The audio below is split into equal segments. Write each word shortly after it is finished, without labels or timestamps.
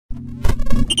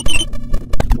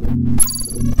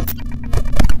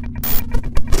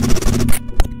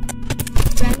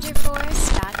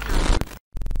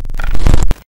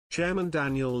Chairman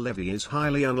Daniel Levy is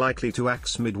highly unlikely to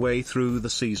axe midway through the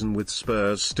season, with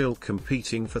Spurs still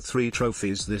competing for 3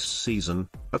 trophies this season,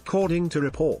 according to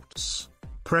reports.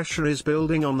 Pressure is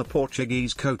building on the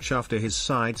Portuguese coach after his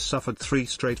side suffered 3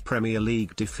 straight Premier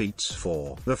League defeats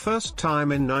for the first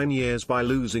time in 9 years by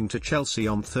losing to Chelsea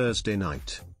on Thursday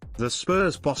night. The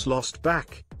Spurs boss lost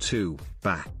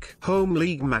back-to-back home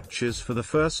league matches for the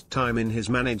first time in his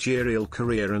managerial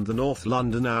career, and the North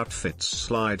London outfit's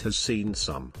slide has seen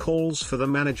some calls for the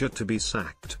manager to be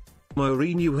sacked.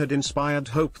 Mourinho had inspired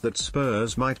hope that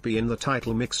Spurs might be in the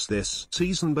title mix this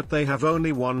season, but they have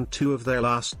only won 2 of their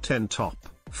last 10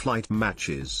 top-flight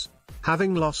matches,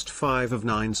 having lost 5 of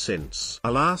 9 since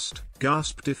a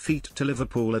last-gasp defeat to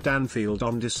Liverpool at Anfield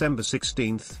on December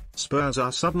 16. Spurs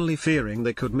are suddenly fearing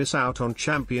they could miss out on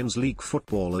Champions League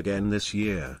football again this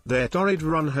year. Their torrid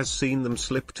run has seen them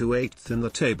slip to 8th in the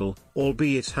table,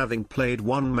 albeit having played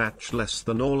 1 match less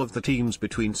than all of the teams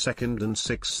between 2nd and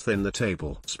 6th in the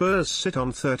table. Spurs sit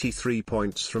on 33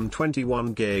 points from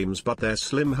 21 games, but their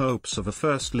slim hopes of a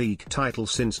first league title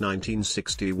since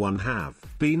 1961 have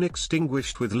been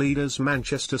extinguished, with leaders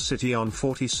Manchester City on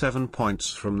 47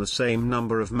 points from the same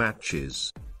number of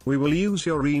matches. We will use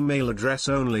your email address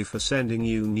only for sending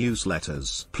you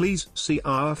newsletters. Please see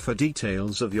our for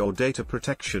details of your data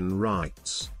protection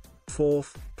rights.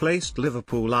 4th placed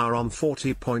Liverpool are on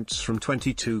 40 points from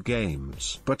 22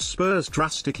 games. But Spurs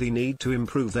drastically need to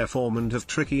improve their form and have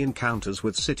tricky encounters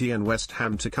with City and West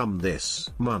Ham to come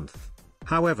this month.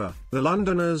 However, the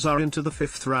Londoners are into the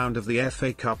 5th round of the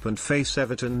FA Cup and face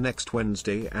Everton next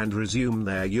Wednesday and resume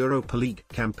their Europa League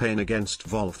campaign against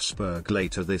Wolfsburg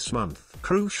later this month.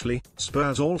 Crucially,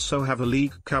 Spurs also have a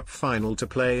League Cup final to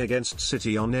play against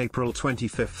City on April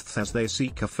 25 as they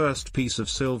seek a first piece of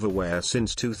silverware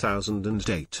since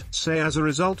 2008. As a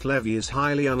result, Levy is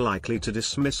highly unlikely to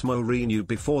dismiss Mourinho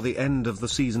before the end of the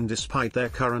season despite their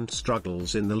current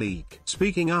struggles in the league.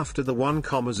 Speaking after the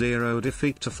 1-0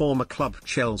 defeat to former club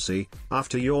Chelsea,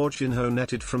 after Jorginho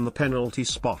netted from the penalty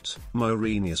spot,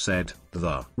 Mourinho said,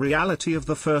 "The reality of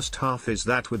the first half is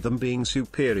that with them being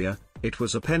superior, it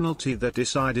was a penalty that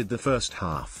decided the first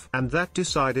half. And that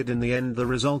decided in the end the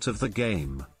result of the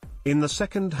game. In the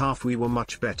second half we were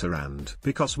much better, and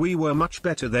because we were much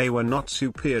better they were not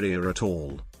superior at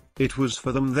all. It was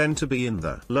for them then to be in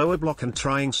the lower block and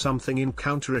trying something in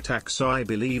counter-attack, so I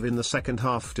believe in the second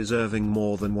half deserving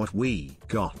more than what we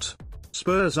got."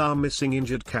 Spurs are missing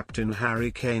injured captain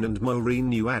Harry Kane, and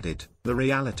Mourinho added, "The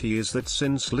reality is that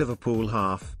since Liverpool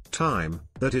half-time,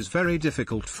 that is very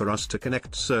difficult for us to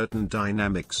connect certain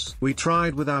dynamics. We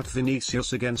tried without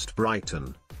Vinicius against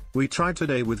Brighton. We tried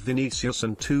today with Vinicius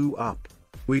and 2 up.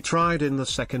 We tried in the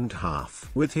second half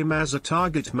with him as a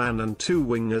target man and 2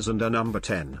 wingers and a number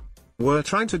 10. We're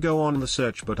trying to go on the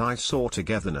search, but I saw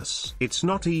togetherness. It's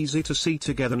not easy to see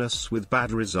togetherness with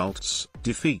bad results,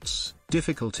 defeats,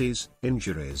 difficulties,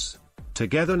 injuries.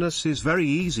 Togetherness is very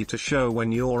easy to show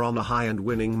when you're on a high and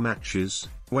winning matches,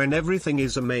 when everything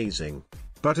is amazing.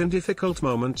 But in difficult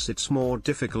moments it's more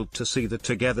difficult to see the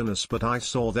togetherness, but I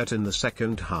saw that in the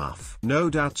second half. No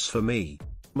doubts for me."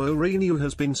 Mourinho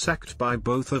has been sacked by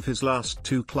both of his last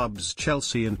 2 clubs,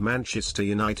 Chelsea and Manchester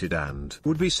United, and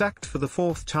would be sacked for the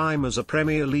 4th time as a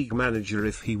Premier League manager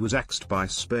if he was axed by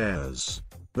Spurs.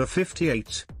 The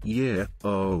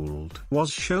 58-year-old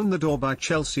was shown the door by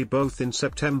Chelsea both in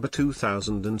September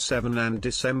 2007 and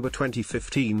December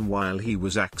 2015, while he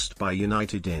was axed by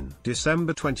United in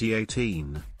December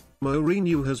 2018.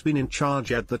 Mourinho has been in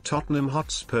charge at the Tottenham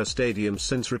Hotspur Stadium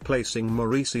since replacing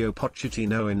Mauricio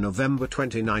Pochettino in November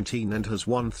 2019 and has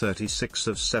won 36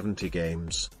 of 70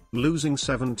 games, losing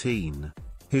 17.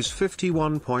 His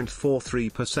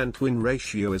 51.43% win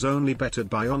ratio is only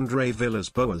bettered by Andre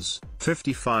Villas-Boas,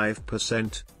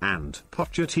 55%, and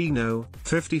Pochettino,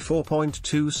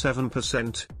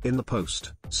 54.27%, in the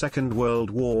post-Second World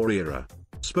War era.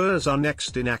 Spurs are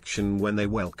next in action when they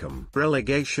welcome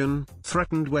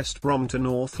relegation-threatened West Brom to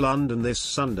North London this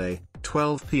Sunday,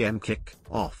 12 p.m.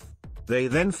 kick-off. They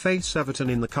then face Everton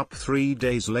in the Cup 3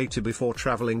 days later before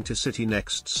travelling to City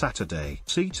next Saturday.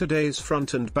 See today's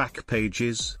front and back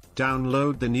pages,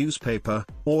 download the newspaper,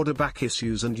 order back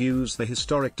issues and use the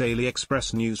historic Daily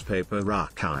Express newspaper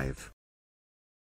archive.